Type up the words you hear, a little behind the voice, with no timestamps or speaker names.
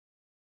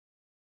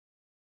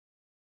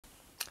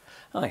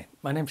Hi,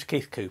 my name's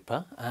Keith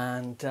Cooper,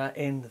 and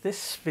in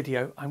this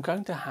video I'm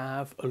going to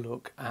have a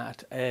look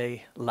at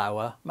a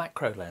Laowa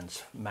macro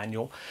lens,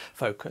 manual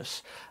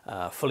focus,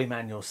 fully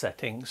manual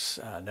settings,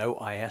 no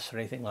IS or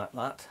anything like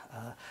that,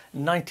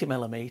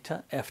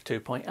 90mm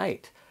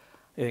f2.8.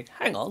 You think,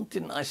 hang on,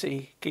 didn't I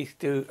see Keith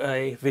do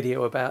a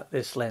video about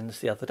this lens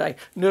the other day?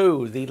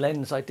 No, the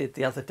lens I did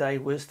the other day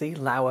was the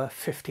Laowa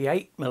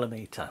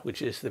 58mm,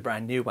 which is the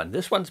brand new one.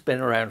 This one's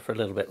been around for a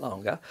little bit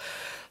longer.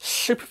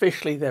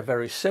 Superficially, they're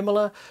very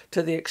similar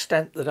to the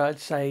extent that I'd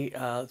say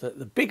that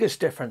the biggest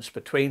difference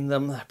between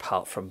them,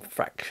 apart from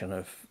fraction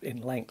of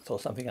in length or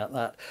something like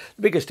that,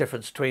 the biggest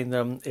difference between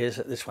them is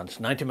that this one's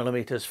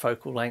 90mm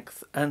focal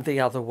length and the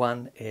other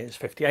one is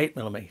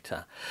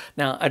 58mm.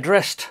 Now, I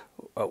addressed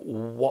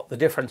what the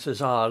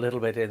differences are a little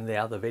bit in the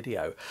other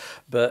video,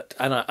 but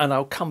and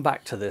I'll come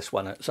back to this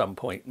one at some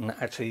point and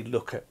actually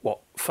look at what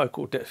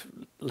focal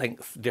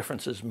length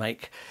differences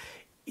make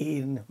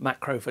in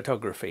macro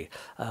photography.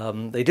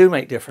 They do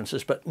make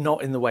differences, but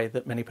not in the way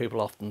that many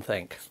people often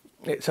think.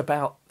 It's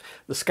about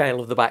the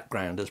scale of the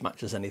background as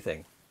much as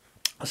anything.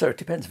 So it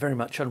depends very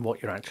much on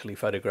what you're actually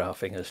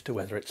photographing as to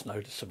whether it's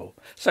noticeable.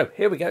 So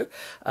here we go.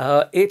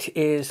 It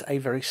is a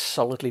very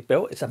solidly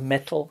built, it's a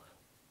metal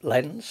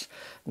lens.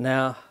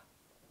 Now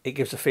it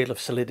gives a feel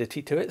of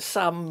solidity to it.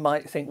 Some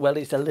might think, well,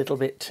 it's a little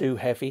bit too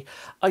heavy.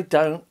 I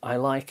don't. I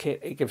like it.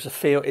 It gives a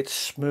feel. It's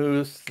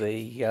smooth.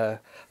 The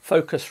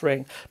focus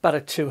ring, about a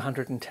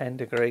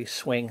 210-degree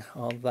swing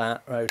on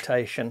that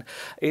rotation.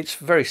 It's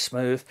very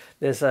smooth.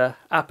 There's a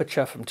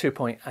aperture from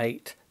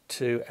 2.8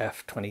 to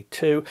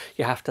f22.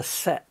 You have to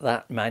set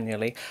that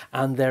manually,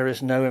 and there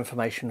is no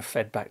information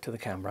fed back to the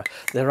camera.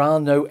 There are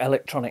no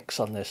electronics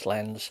on this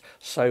lens,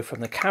 so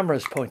from the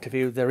camera's point of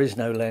view, there is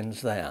no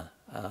lens there.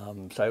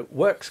 So it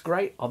works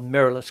great on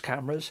mirrorless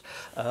cameras.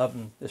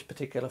 This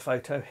particular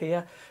photo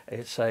here,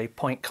 it's a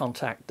point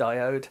contact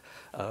diode,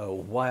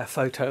 wire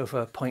photo of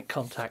a point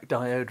contact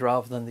diode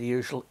rather than the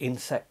usual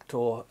insect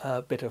or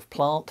bit of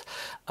plant.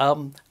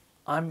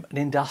 I'm an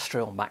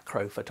industrial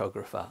macro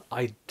photographer.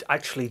 I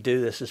actually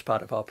do this as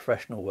part of our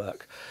professional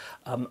work.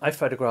 I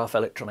photograph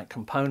electronic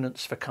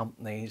components for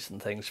companies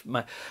and things,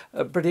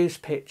 produce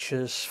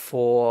pictures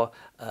for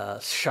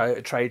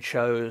trade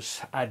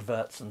shows,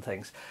 adverts and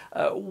things.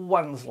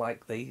 Ones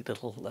like the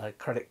little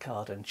credit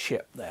card and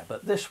chip there,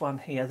 but this one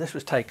here, this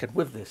was taken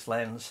with this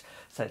lens,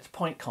 so it's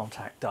point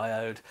contact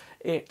diode.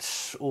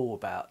 It's all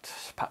about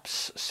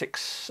perhaps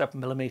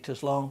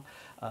 6-7mm long.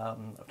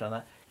 I've done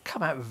that.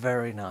 Come out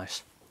very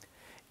nice.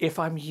 If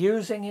I'm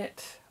using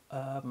it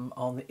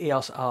on the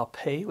EOS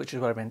RP, which is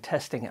what I've been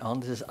testing it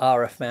on, this is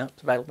RF mount,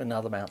 available in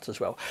other mounts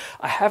as well.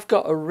 I have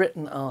got a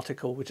written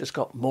article which has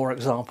got more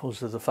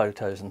examples of the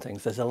photos and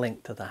things. There's a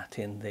link to that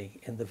in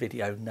the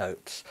video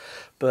notes.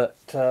 But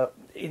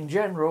in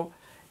general,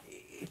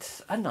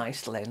 it's a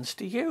nice lens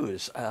to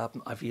use.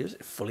 I've used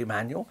it fully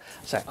manual.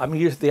 So I'm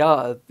using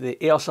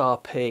the EOS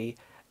RP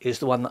is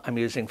the one that I'm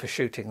using for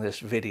shooting this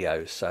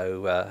video.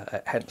 So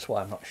hence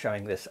why I'm not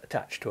showing this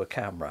attached to a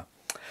camera.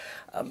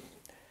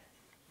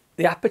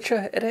 The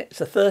aperture in it,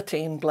 it's a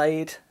 13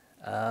 blade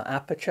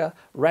aperture,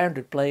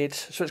 rounded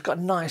blades, so it's got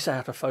a nice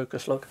out of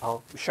focus look.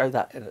 I'll show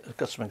that, I've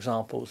got some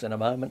examples in a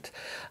moment.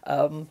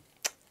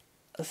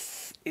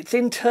 It's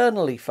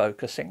internally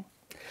focusing.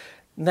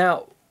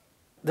 Now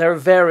there are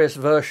various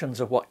versions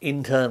of what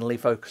internally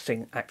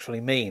focusing actually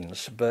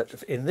means,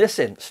 but in this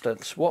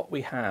instance what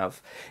we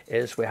have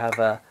is we have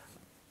a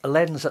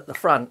lens at the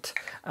front,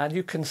 and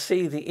you can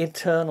see the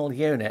internal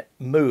unit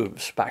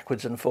moves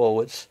backwards and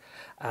forwards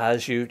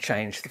as you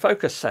change the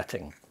focus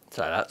setting.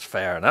 So that's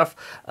fair enough.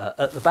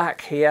 At the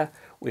back here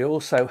we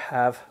also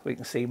have, we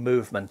can see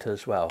movement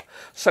as well.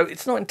 So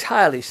it's not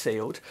entirely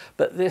sealed,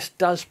 but this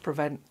does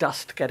prevent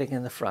dust getting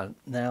in the front.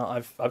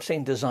 Now I've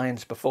seen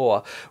designs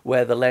before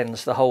where the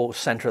lens, the whole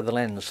centre of the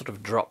lens sort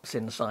of drops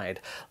inside.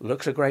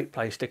 Looks a great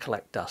place to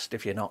collect dust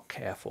if you're not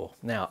careful.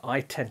 Now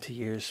I tend to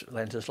use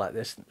lenses like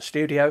this in the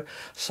studio,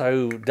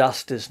 so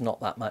dust is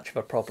not that much of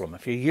a problem.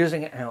 If you're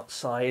using it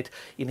outside,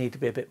 you need to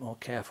be a bit more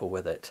careful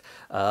with it.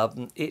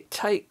 It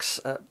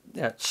takes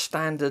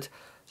standard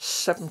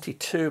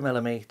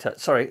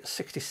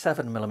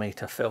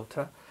 67mm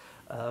filter,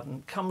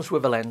 comes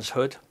with a lens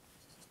hood.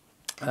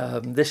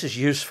 This is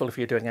useful if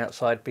you're doing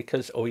outside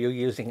or you're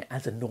using it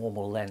as a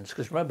normal lens,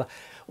 because remember,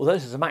 although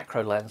this is a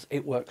macro lens,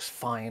 it works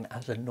fine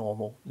as a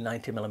normal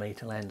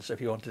 90mm lens if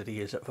you wanted to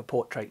use it for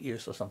portrait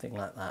use or something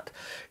like that.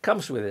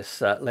 Comes with this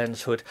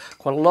lens hood,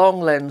 quite a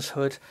long lens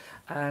hood,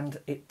 and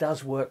it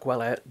does work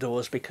well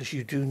outdoors because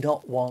you do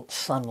not want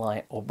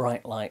sunlight or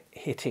bright light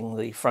hitting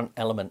the front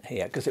element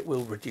here, because it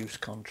will reduce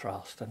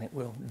contrast and it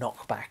will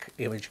knock back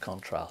image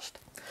contrast.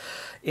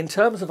 In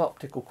terms of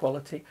optical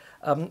quality,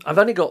 I've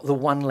only got the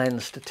one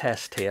lens to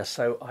test here,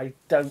 so I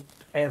don't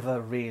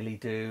ever really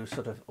do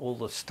sort of all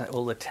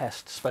the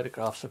tests,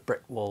 photographs of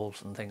brick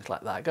walls and things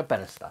like that. I've got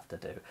better stuff to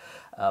do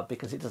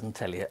because it doesn't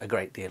tell you a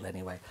great deal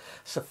anyway.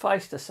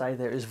 Suffice to say,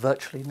 there is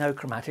virtually no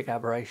chromatic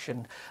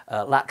aberration,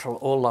 lateral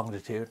or longitudinal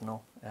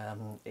longitudinal.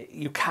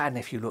 You can,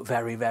 if you look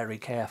very, very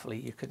carefully,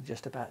 you can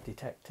just about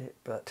detect it,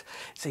 but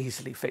it's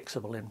easily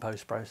fixable in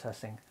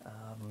post-processing.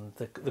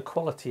 The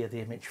quality of the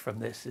image from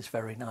this is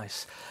very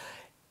nice.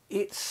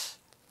 It's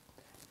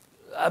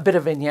a bit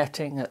of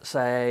vignetting at,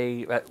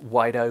 say, at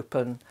wide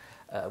open,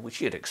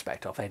 which you'd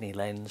expect off any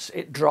lens.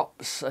 It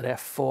drops at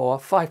f4,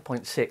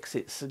 5.6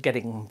 it's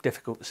getting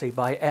difficult to see.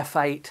 By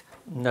f8,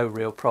 no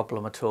real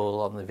problem at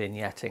all on the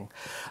vignetting.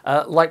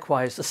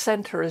 Likewise, the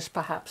centre is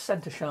perhaps,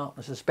 centre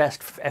sharpness is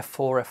best,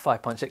 f4,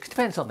 f5.6,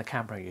 depends on the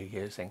camera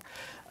you're using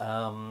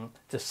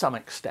to some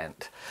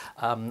extent.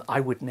 I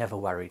would never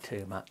worry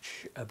too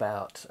much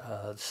about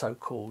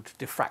so-called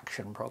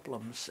diffraction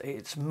problems.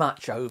 It's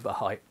much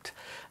overhyped.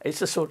 It's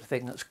the sort of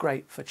thing that's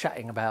great for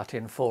chatting about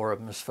in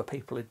forums for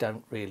people who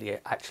don't really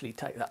actually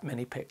take that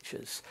many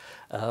pictures.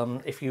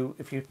 If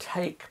you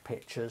take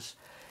pictures,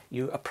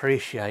 you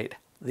appreciate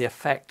the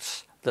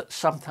effects that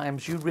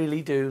sometimes you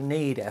really do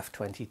need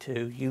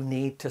f22. You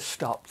need to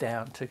stop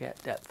down to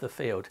get depth of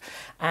field,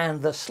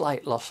 and the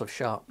slight loss of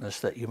sharpness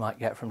that you might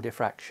get from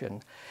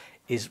diffraction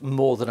is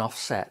more than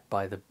offset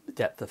by the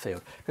depth of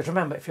field. Because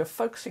remember, if you're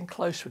focusing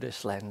close with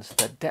this lens,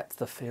 the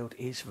depth of field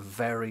is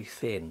very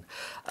thin.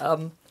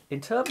 In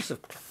terms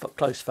of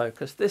close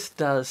focus, this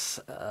does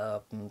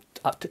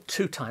up to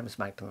 2 times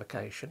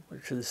magnification,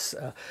 which is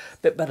a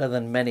bit better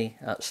than many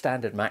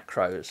standard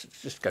macros.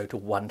 Just go to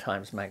 1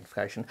 times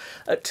magnification.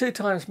 At 2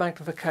 times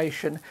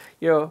magnification,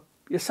 your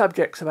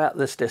subject's about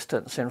this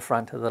distance in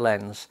front of the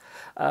lens.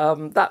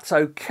 That's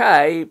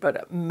okay, but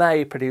it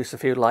may produce a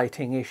few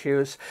lighting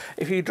issues.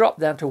 If you drop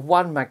down to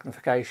 1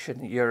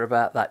 magnification, you're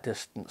about that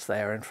distance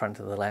there in front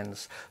of the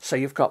lens, so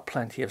you've got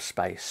plenty of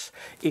space.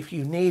 If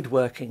you need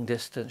working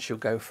distance, you'll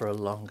go for a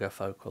longer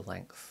focal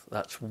length.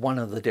 That's one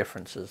of the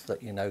differences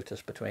that you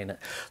notice between it.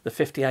 The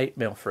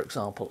 58mm, for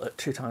example, at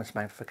 2 times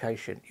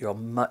magnification, you're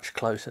much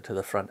closer to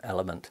the front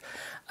element.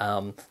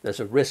 There's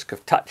a risk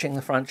of touching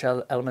the front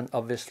element,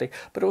 obviously,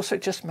 but also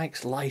it just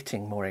makes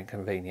lighting more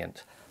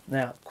inconvenient.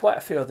 Now, quite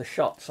a few of the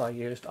shots I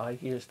used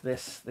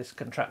this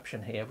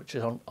contraption here, which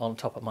is on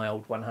top of my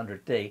old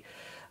 100D.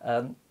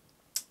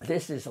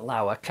 This is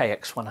Laowa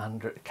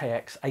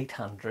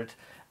KX800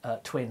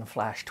 twin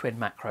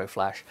macro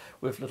flash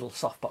with little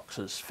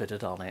softboxes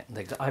fitted on it and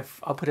things.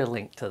 I'll put a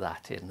link to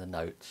that in the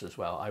notes as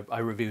well. I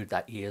reviewed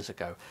that years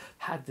ago.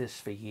 Had this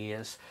for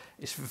years.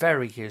 It's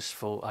very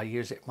useful. I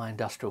use it in my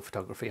industrial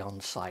photography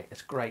on site.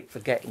 It's great for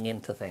getting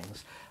into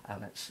things,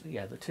 and it's,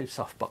 yeah, the 2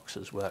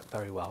 softboxes work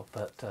very well.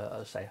 But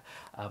as I say,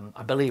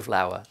 I believe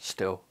Laowa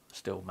still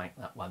make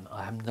that one.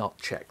 I have not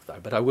checked though,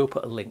 but I will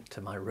put a link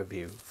to my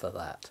review for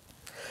that.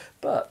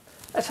 But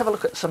let's have a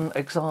look at some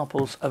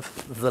examples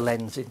of the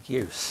lens in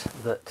use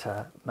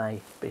that may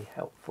be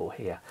helpful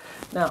here.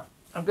 Now,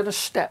 I'm going to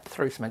step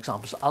through some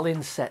examples. I'll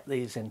inset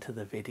these into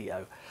the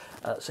video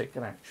so you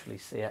can actually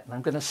see it. And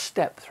I'm going to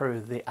step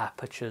through the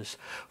apertures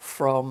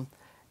from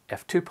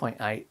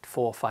f2.8,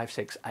 4, 5,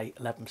 6, 8,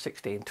 11,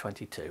 16,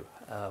 22.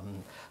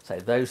 So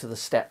those are the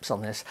steps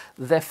on this.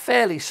 They're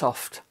fairly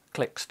soft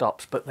click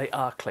stops, but they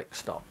are click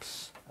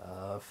stops.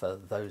 For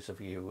those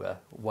of you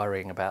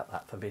worrying about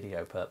that for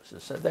video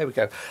purposes. So there we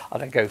go. I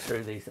don't go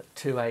through these at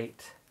 2,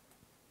 8,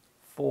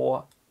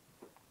 4.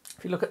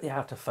 If you look at the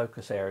outer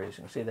focus areas,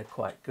 you can see they're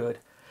quite good.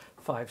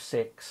 5,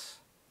 6,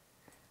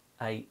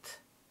 8,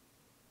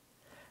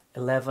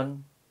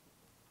 11.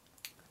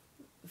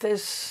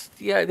 There's,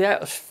 yeah, the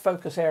outer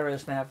focus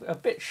areas now a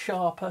bit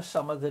sharper.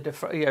 Some of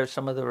the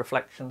some of the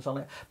reflections on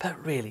it,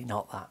 but really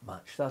not that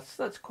much.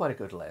 That's quite a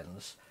good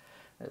lens.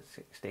 That's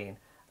 16.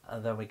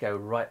 And then we go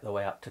right the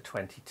way up to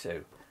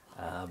 22.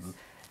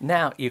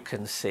 Now you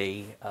can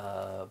see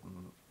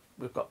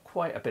we've got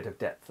quite a bit of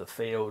depth of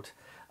field.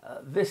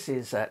 This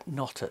is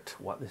not at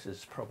what this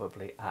is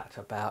probably at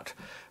about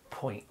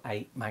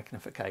 0.8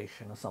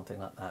 magnification or something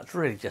like that. It's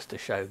really just to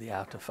show the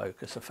outer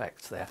focus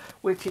effects there,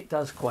 which it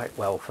does quite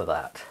well for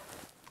that.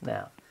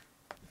 Now,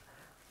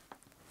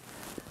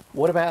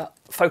 what about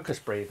focus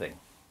breathing?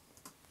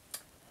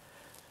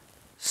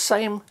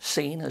 Same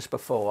scene as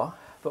before.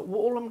 But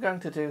all I'm going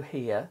to do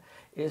here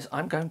is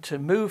I'm going to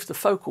move the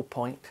focal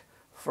point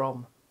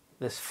from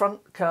this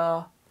front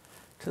car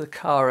to the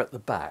car at the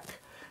back.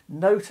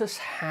 Notice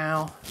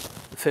how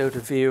the field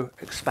of view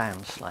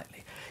expands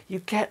slightly. You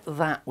get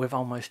that with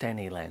almost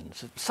any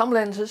lens. Some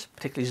lenses,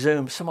 particularly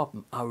zoom, some of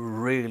them are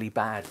really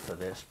bad for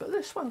this, but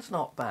this one's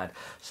not bad.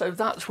 So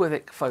that's with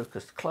it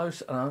focused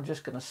close, and I'm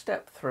just going to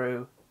step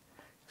through,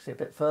 see a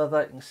bit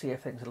further, you can see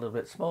if things are a little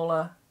bit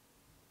smaller.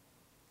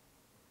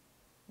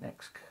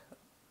 Next,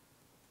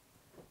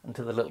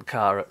 into the little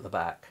car at the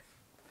back,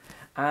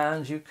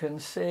 and you can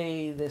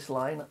see this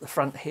line at the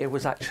front here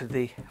was actually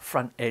the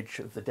front edge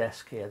of the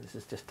desk here. This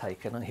is just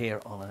taken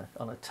here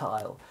on a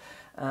tile,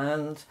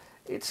 and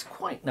it's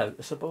quite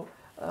noticeable,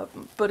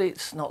 but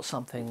it's not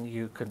something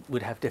you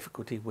would have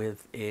difficulty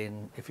with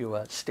if you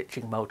were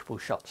stitching multiple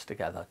shots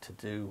together to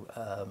do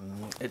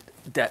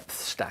depth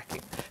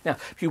stacking. Now,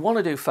 if you want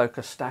to do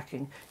focus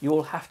stacking, you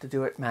will have to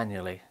do it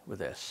manually with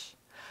this.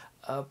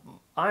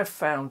 I've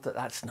found that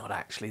that's not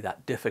actually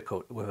that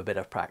difficult with a bit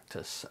of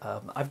practice.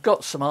 I've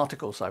got some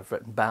articles I've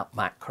written about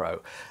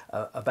macro,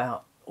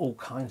 about all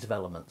kinds of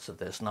elements of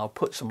this, and I'll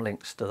put some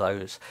links to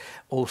those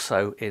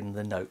also in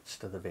the notes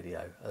to the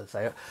video. As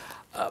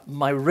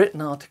my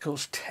written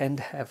articles tend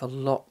to have a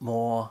lot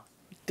more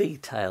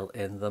detail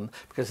in them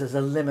because there's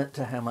a limit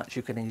to how much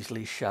you can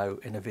easily show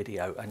in a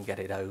video and get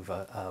it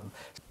over.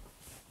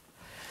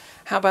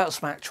 How about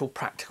some actual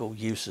practical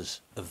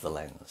uses of the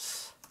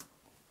lens?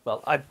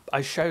 Well,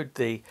 I showed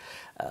the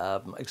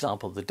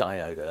example of the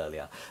diode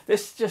earlier.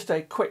 This is just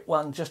a quick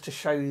one just to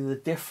show you the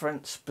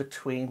difference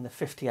between the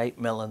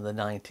 58mm and the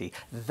 90.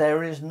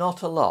 There is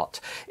not a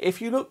lot.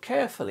 If you look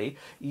carefully,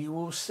 you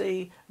will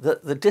see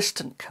that the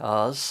distant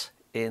cars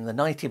in the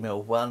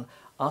 90mm one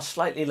are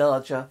slightly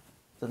larger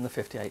than the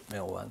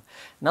 58mm one.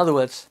 In other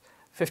words,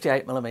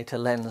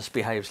 58mm lens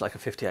behaves like a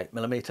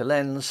 58mm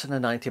lens and a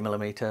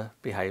 90mm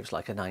behaves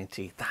like a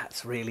 90.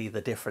 That's really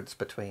the difference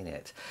between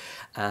it.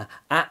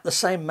 At the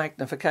same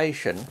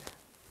magnification,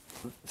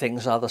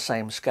 things are the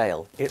same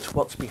scale. It's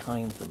what's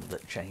behind them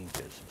that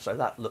changes. So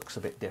that looks a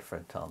bit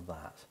different on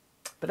that.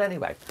 But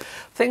anyway,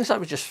 things I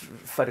was just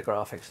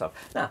photographing stuff.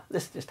 Now,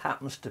 this just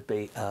happens to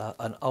be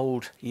an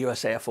old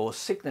US Air Force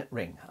signet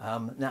ring.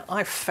 Now,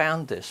 I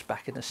found this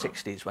back in the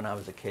 60s when I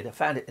was a kid. I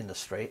found it in the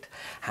street,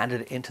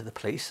 handed it into the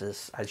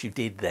police, as you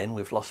did then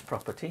with lost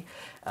property.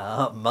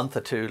 A month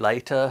or two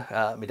later,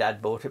 my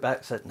dad bought it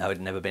back, said no, it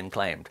had never been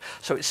claimed.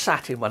 So it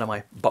sat in one of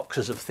my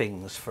boxes of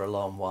things for a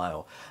long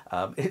while.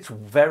 It's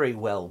very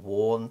well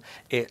worn.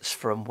 It's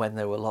from when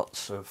there were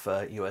lots of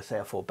US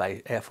Air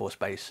Force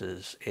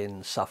bases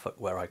in Suffolk,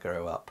 where I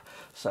grew up.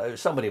 So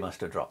somebody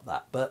must have dropped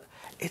that, but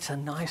it's a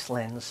nice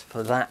lens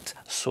for that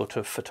sort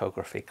of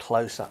photography,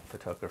 close-up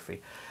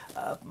photography.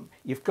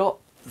 You've got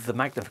the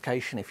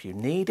magnification if you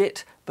need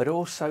it, but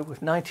also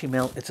with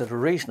 90mm it's at a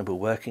reasonable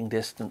working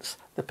distance.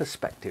 The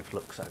perspective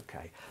looks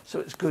okay, so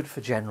it's good for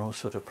general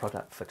sort of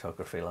product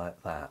photography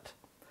like that.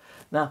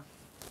 Now,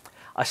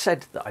 I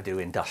said that I do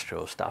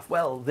industrial stuff.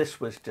 Well, this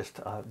was just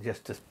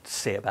to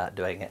see about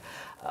doing it.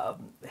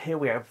 Here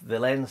we have the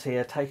lens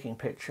here taking a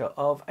picture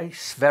of a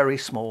very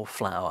small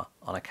flower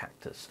on a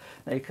cactus.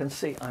 Now you can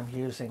see I'm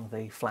using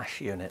the flash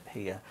unit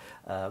here,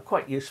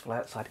 quite useful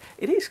outside.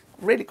 It is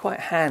really quite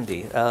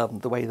handy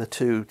the way the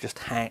two just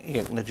hang,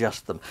 you can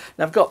adjust them.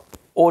 Now I've got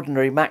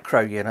ordinary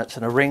macro units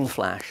and a ring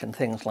flash and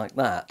things like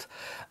that,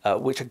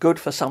 which are good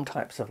for some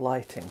types of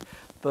lighting.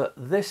 But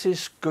this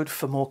is good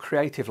for more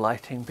creative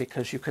lighting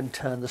because you can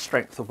turn the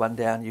strength of one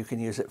down, you can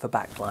use it for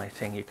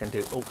backlighting, you can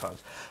do all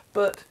kinds.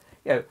 But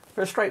you know,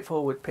 for a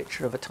straightforward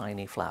picture of a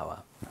tiny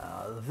flower,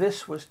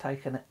 this was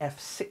taken at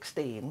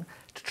f/16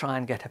 to try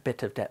and get a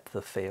bit of depth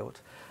of field.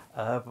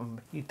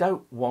 You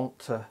don't want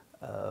to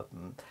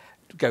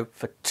go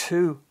for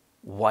too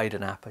wide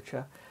an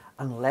aperture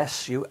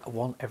unless you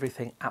want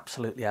everything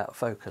absolutely out of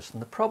focus. And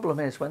the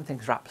problem is when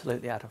things are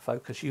absolutely out of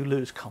focus, you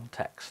lose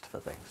context for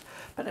things.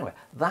 But anyway,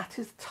 that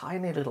is a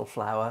tiny little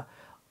flower.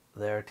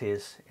 There it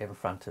is in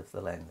front of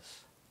the lens.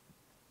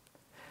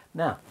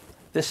 Now,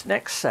 this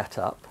next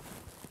setup,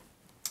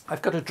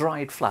 I've got a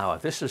dried flower.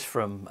 This is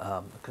from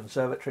the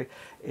conservatory.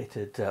 It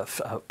had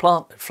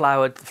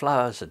flowered, the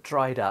flowers had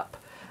dried up,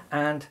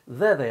 and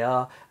there they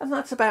are. And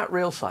that's about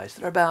real size.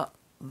 They're about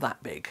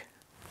that big.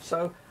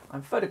 So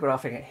I'm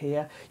photographing it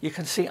here. You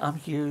can see I'm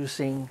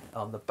using,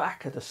 on the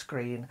back of the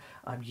screen,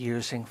 I'm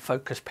using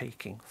focus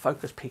peaking.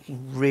 Focus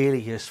peaking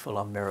really useful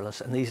on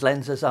mirrorless, and these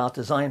lenses are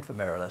designed for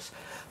mirrorless.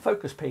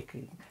 Focus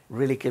peaking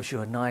really gives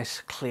you a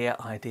nice clear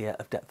idea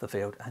of depth of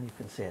field, and you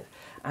can see it.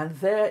 And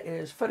there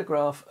is a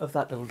photograph of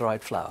that little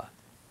dried flower.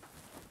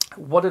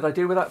 What did I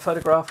do with that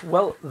photograph?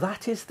 Well,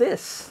 that is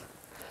this.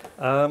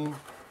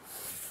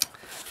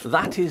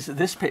 That is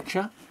this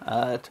picture,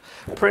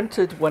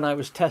 printed when I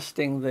was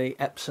testing the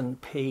Epson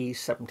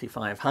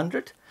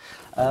P7500.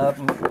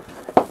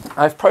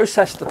 I've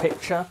processed the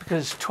picture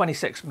because it's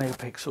 26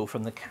 megapixel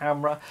from the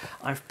camera.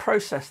 I've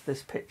processed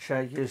this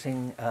picture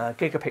using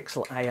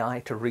gigapixel AI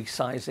to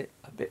resize it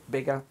a bit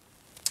bigger.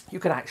 You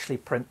could actually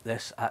print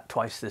this at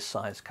twice this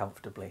size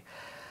comfortably.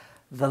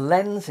 The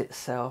lens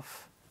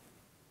itself,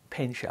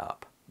 pin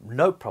sharp.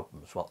 No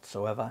problems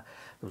whatsoever.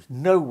 There was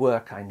no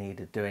work I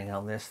needed doing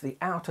on this. The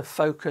out of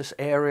focus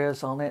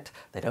areas on it,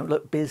 they don't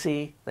look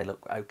busy, they look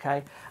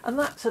okay, and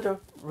that's at a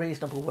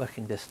reasonable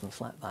working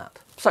distance like that.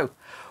 So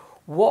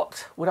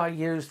what would I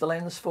use the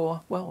lens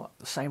for? Well,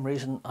 the same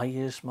reason I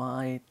use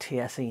my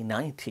TSE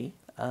 90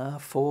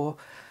 for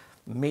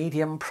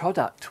medium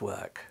product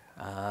work.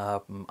 I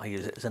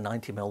use it as a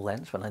 90mm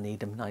lens when I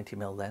need a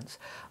 90mm lens.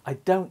 I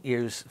don't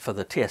use, for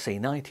the TSE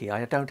 90,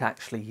 I don't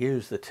actually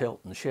use the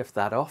tilt and shift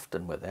that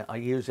often with it. I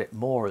use it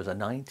more as a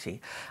 90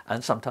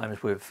 and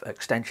sometimes with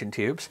extension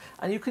tubes.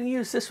 And you can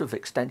use this with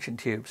extension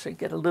tubes, so you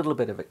get a little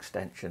bit of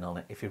extension on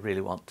it if you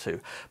really want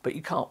to, but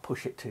you can't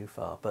push it too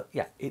far. But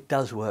yeah, it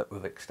does work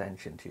with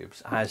extension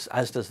tubes,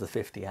 as does the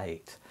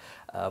 58.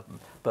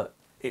 But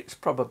it's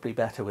probably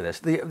better with this.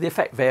 The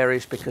effect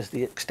varies because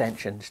the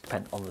extensions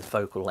depend on the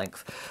focal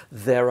length.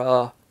 There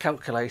are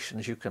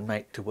calculations you can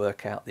make to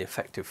work out the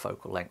effective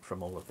focal length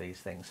from all of these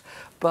things.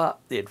 But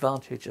the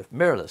advantage of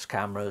mirrorless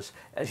cameras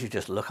is you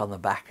just look on the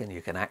back and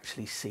you can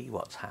actually see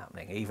what's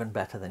happening, even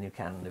better than you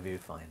can in the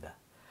viewfinder.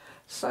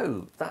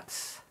 So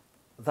that's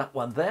that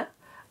one there.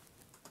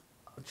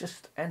 I'll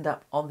just end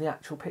up on the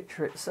actual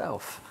picture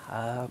itself.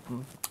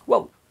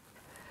 Well,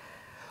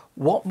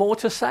 what more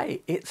to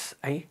say? It's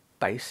a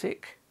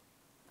basic,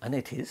 and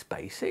it is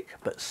basic,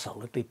 but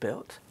solidly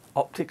built,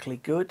 optically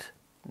good,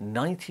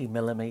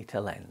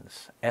 90mm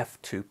lens,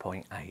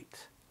 f2.8,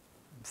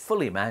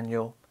 fully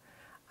manual,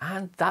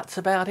 and that's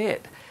about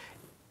it.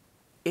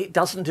 It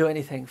doesn't do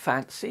anything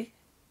fancy.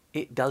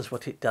 It does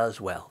what it does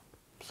well.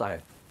 So,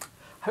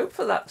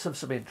 hopefully that's of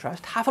some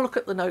interest. Have a look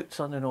at the notes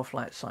on the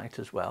Northlight site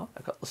as well.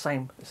 I've got the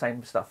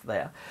same stuff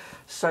there.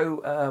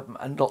 So,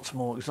 and lots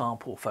more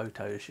example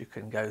photos you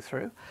can go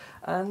through.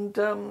 And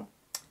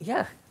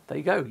yeah, there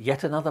you go,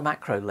 yet another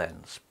macro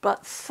lens,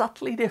 but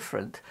subtly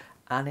different.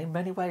 And in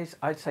many ways,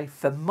 I'd say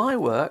for my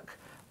work,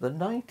 the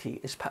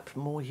 90 is perhaps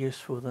more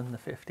useful than the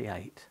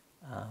 58.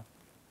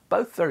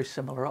 Both very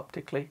similar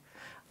optically.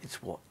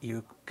 It's what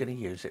you're going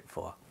to use it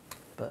for.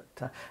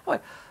 But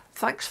anyway,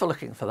 thanks for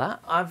looking for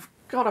that. I've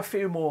got a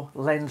few more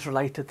lens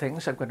related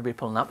things I'm going to be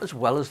pulling up, as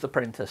well as the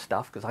printer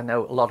stuff, because I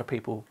know a lot of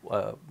people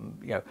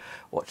you know,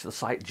 watch the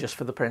site just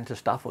for the printer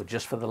stuff or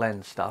just for the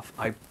lens stuff.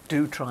 I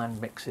do try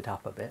and mix it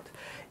up a bit.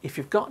 If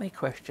you've got any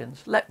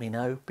questions, let me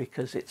know,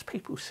 because it's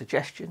people's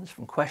suggestions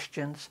from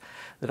questions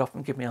that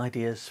often give me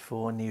ideas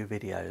for new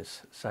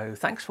videos. So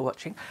thanks for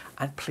watching,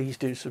 and please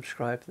do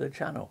subscribe to the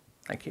channel.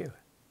 Thank you.